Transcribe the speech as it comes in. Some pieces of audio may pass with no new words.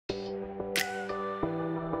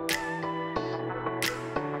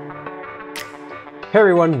Hey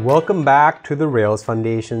everyone, welcome back to the Rails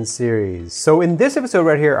Foundation series. So in this episode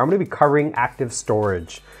right here, I'm going to be covering active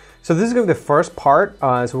storage. So this is going to be the first part.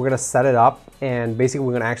 So we're going to set it up, and basically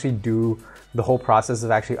we're going to actually do the whole process of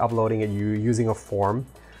actually uploading it using a form.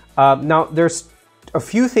 Now there's a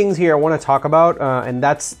few things here I want to talk about, and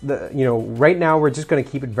that's right now we're just going to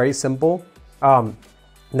keep it very simple.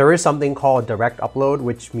 There is something called direct upload,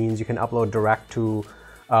 which means you can upload direct to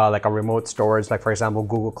like a remote storage, like for example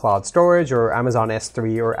Google Cloud Storage or Amazon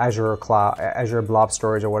S3 or Azure Blob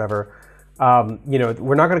Storage or whatever.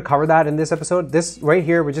 We're not going to cover that in this episode. This right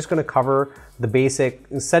here, we're just going to cover the basic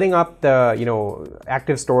setting up the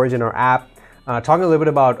active storage in our app, talking a little bit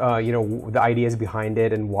about the ideas behind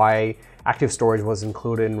it and why active storage was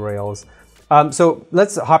included in Rails. So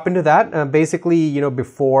let's hop into that. Basically,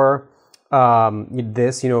 before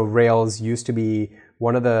this, Rails used to be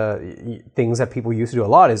one of the things that people used to do a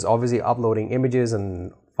lot is obviously uploading images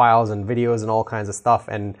and files and videos and all kinds of stuff.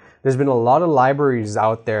 And there's been a lot of libraries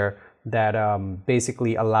out there that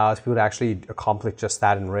basically allows people to actually accomplish just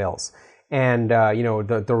that in Rails. And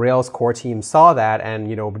the Rails core team saw that and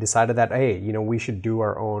decided that, hey, we should do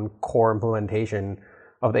our own core implementation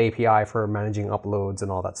of the API for managing uploads and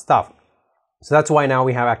all that stuff. So that's why now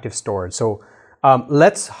we have active storage. So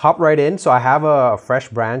let's hop right in. So I have a fresh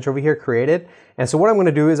branch over here created. And so what I'm going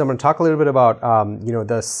to do is I'm going to talk a little bit about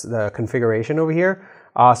the configuration over here.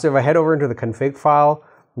 So if I head over into the config file,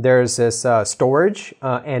 there's this storage,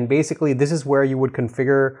 and basically this is where you would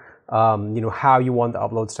configure how you want the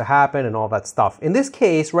uploads to happen and all that stuff. In this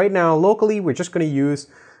case, right now locally, we're just going to use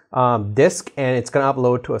disk, and it's going to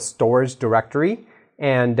upload to a storage directory.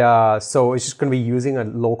 And so it's just going to be using a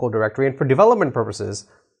local directory. And for development purposes,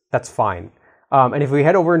 that's fine. And if we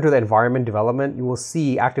head over into the environment development, you will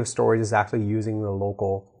see active storage is actually using the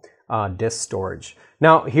local disk storage.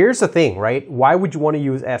 Now, here's the thing, right? Why would you want to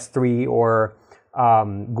use S3 or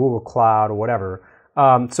Google Cloud or whatever?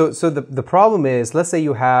 So the problem is, let's say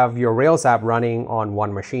you have your Rails app running on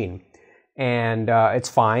one machine, and it's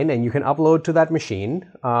fine, and you can upload to that machine.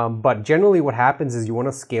 But generally what happens is you want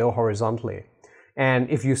to scale horizontally. And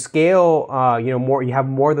if you scale, you have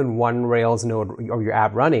more than one Rails node of your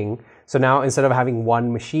app running. So now instead of having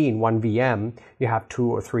one machine, one VM, you have 2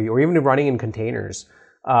 or 3, or even running in containers.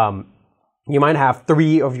 You might have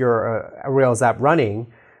 3 of your Rails app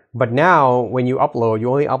running, but now when you upload,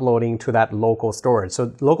 you're only uploading to that local storage.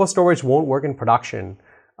 So local storage won't work in production,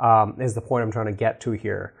 is the point I'm trying to get to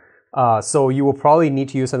here. So you will probably need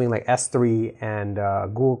to use something like S3 and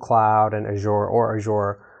Google Cloud and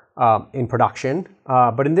Azure in production.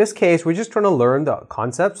 But in this case, we're just trying to learn the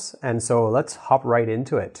concepts, and so let's hop right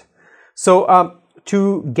into it. So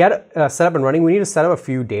to get set up and running, we need to set up a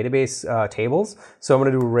few database tables. So I'm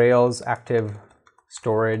going to do Rails active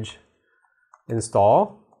storage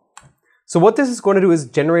install. So what this is going to do is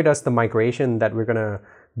generate us the migration that we're going to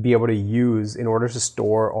be able to use in order to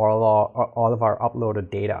store all of our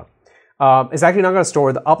uploaded data. It's actually not going to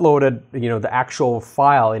store the uploaded, the actual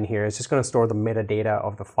file in here. It's just going to store the metadata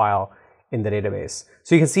of the file in the database.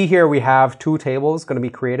 So you can see here we have 2 tables going to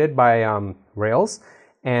be created by Rails.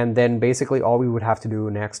 And then basically all we would have to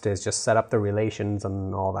do next is just set up the relations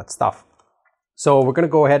and all that stuff. So we're going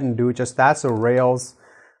to go ahead and do just that. So Rails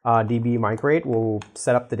DB migrate will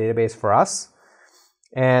set up the database for us.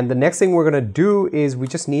 And the next thing we're going to do is we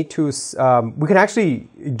just need to, we can actually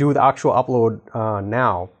do the actual upload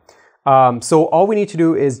now. So all we need to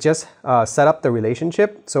do is just set up the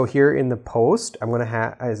relationship. So here in the post, I'm going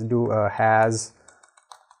to do a has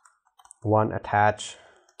one attach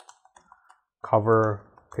cover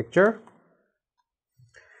picture.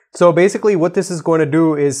 So basically what this is going to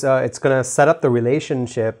do is it's going to set up the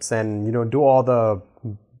relationships and do all the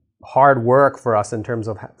hard work for us in terms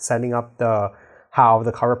of setting up how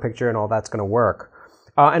the cover picture and all that's going to work.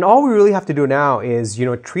 And all we really have to do now is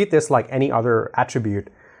treat this like any other attribute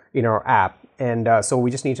in our app. And so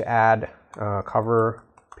we just need to add cover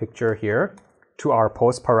picture here to our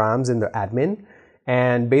post params in the admin.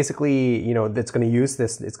 And basically, it's going to use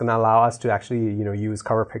this. It's going to allow us to actually, use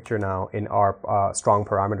cover picture now in our strong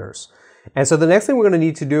parameters. And so the next thing we're going to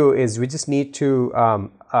need to do is we just need to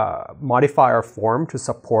modify our form to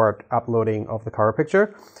support uploading of the cover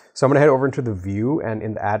picture. So I'm going to head over into the view, and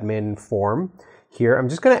in the admin form here, I'm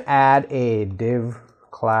just going to add a div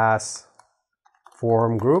class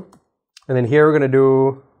form group. And then here we're going to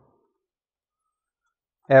do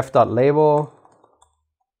f.label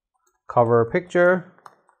cover picture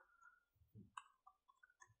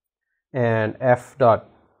and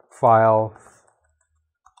f.file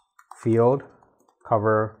field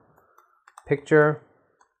cover picture.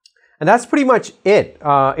 And that's pretty much it.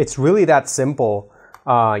 It's really that simple,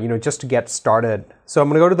 just to get started. So I'm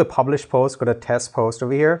going to go to the publish post, go to test post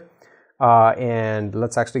over here, and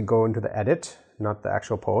let's actually go into the edit, not the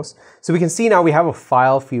actual post. So we can see now we have a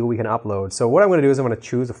file field we can upload. So what I'm going to do is I'm going to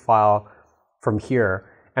choose a file from here,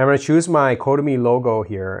 and I'm going to choose my Codemy logo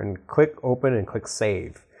here and click open and click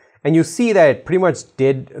save. And you see that it pretty much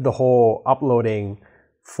did the whole uploading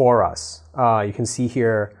for us. You can see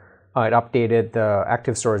here it updated the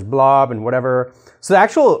active storage blob and whatever. So the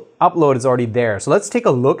actual upload is already there. So let's take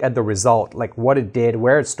a look at the result, like what it did,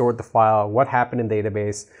 where it stored the file, what happened in the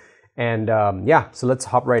database. And yeah, so let's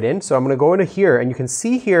hop right in. So I'm going to go into here, and you can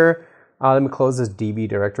see here, let me close this DB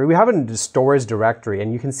directory. We have a storage directory,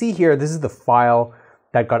 and you can see here, this is the file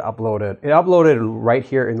that got uploaded. It uploaded right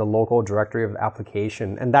here in the local directory of the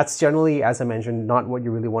application. And that's generally, as I mentioned, not what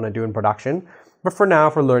you really want to do in production. But for now,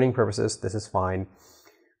 for learning purposes, this is fine.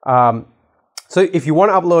 So if you want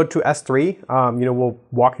to upload to S3, you know, we'll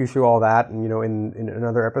walk you through all that, you know, in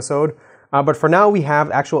another episode. But for now, we have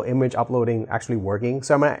actual image uploading actually working.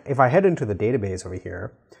 So if I head into the database over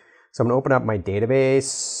here, so I'm going to open up my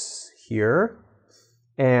database here,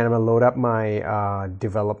 and I'm going to load up my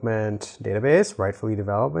development database, rightfully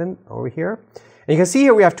development over here. And you can see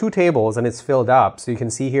here we have two tables, and it's filled up. So you can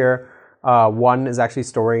see here, one is actually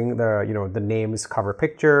storing the, you know, the name is cover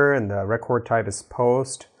picture, and the record type is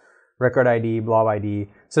post, record ID, blob ID.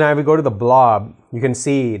 So now if we go to the blob, you can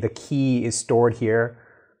see the key is stored here,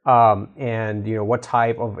 and you know what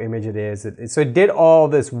type of image it is. So it did all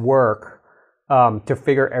this work to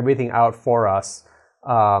figure everything out for us,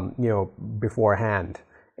 you know, beforehand,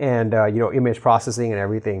 and you know, image processing and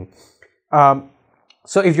everything.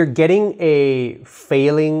 So if you're getting a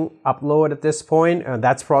failing upload at this point,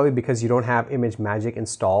 that's probably because you don't have ImageMagick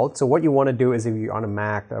installed. So what you want to do is, if you're on a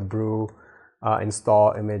Mac, brew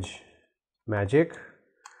install ImageMagick.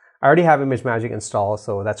 I already have ImageMagick installed,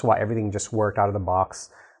 so that's why everything just worked out of the box.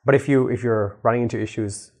 But if you're running into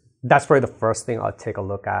issues, that's probably the first thing I'll take a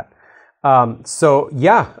look at. So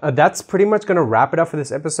yeah, that's pretty much going to wrap it up for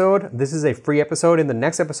this episode. This is a free episode. In the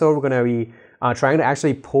next episode, we're going to be trying to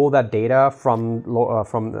actually pull that data from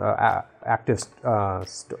active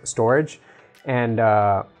storage,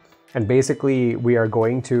 and basically we are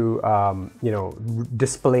going to you know,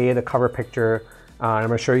 display the cover picture. And I'm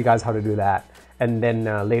going to show you guys how to do that. And then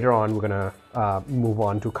later on, we're going to move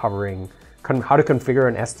on to covering how to configure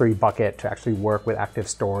an S3 bucket to actually work with active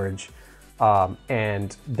storage.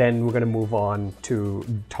 And then we're going to move on to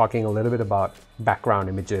talking a little bit about background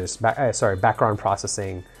images, background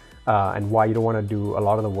processing, and why you don't want to do a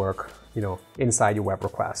lot of the work, you know, inside your web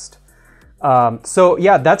request. So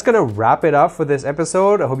yeah, that's going to wrap it up for this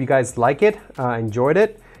episode. I hope you guys like it, enjoyed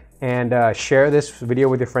it, and share this video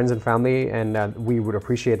with your friends and family, and we would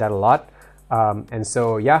appreciate that a lot. And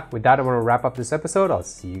so yeah, with that, I'm going to wrap up this episode. I'll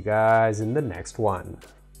see you guys in the next one.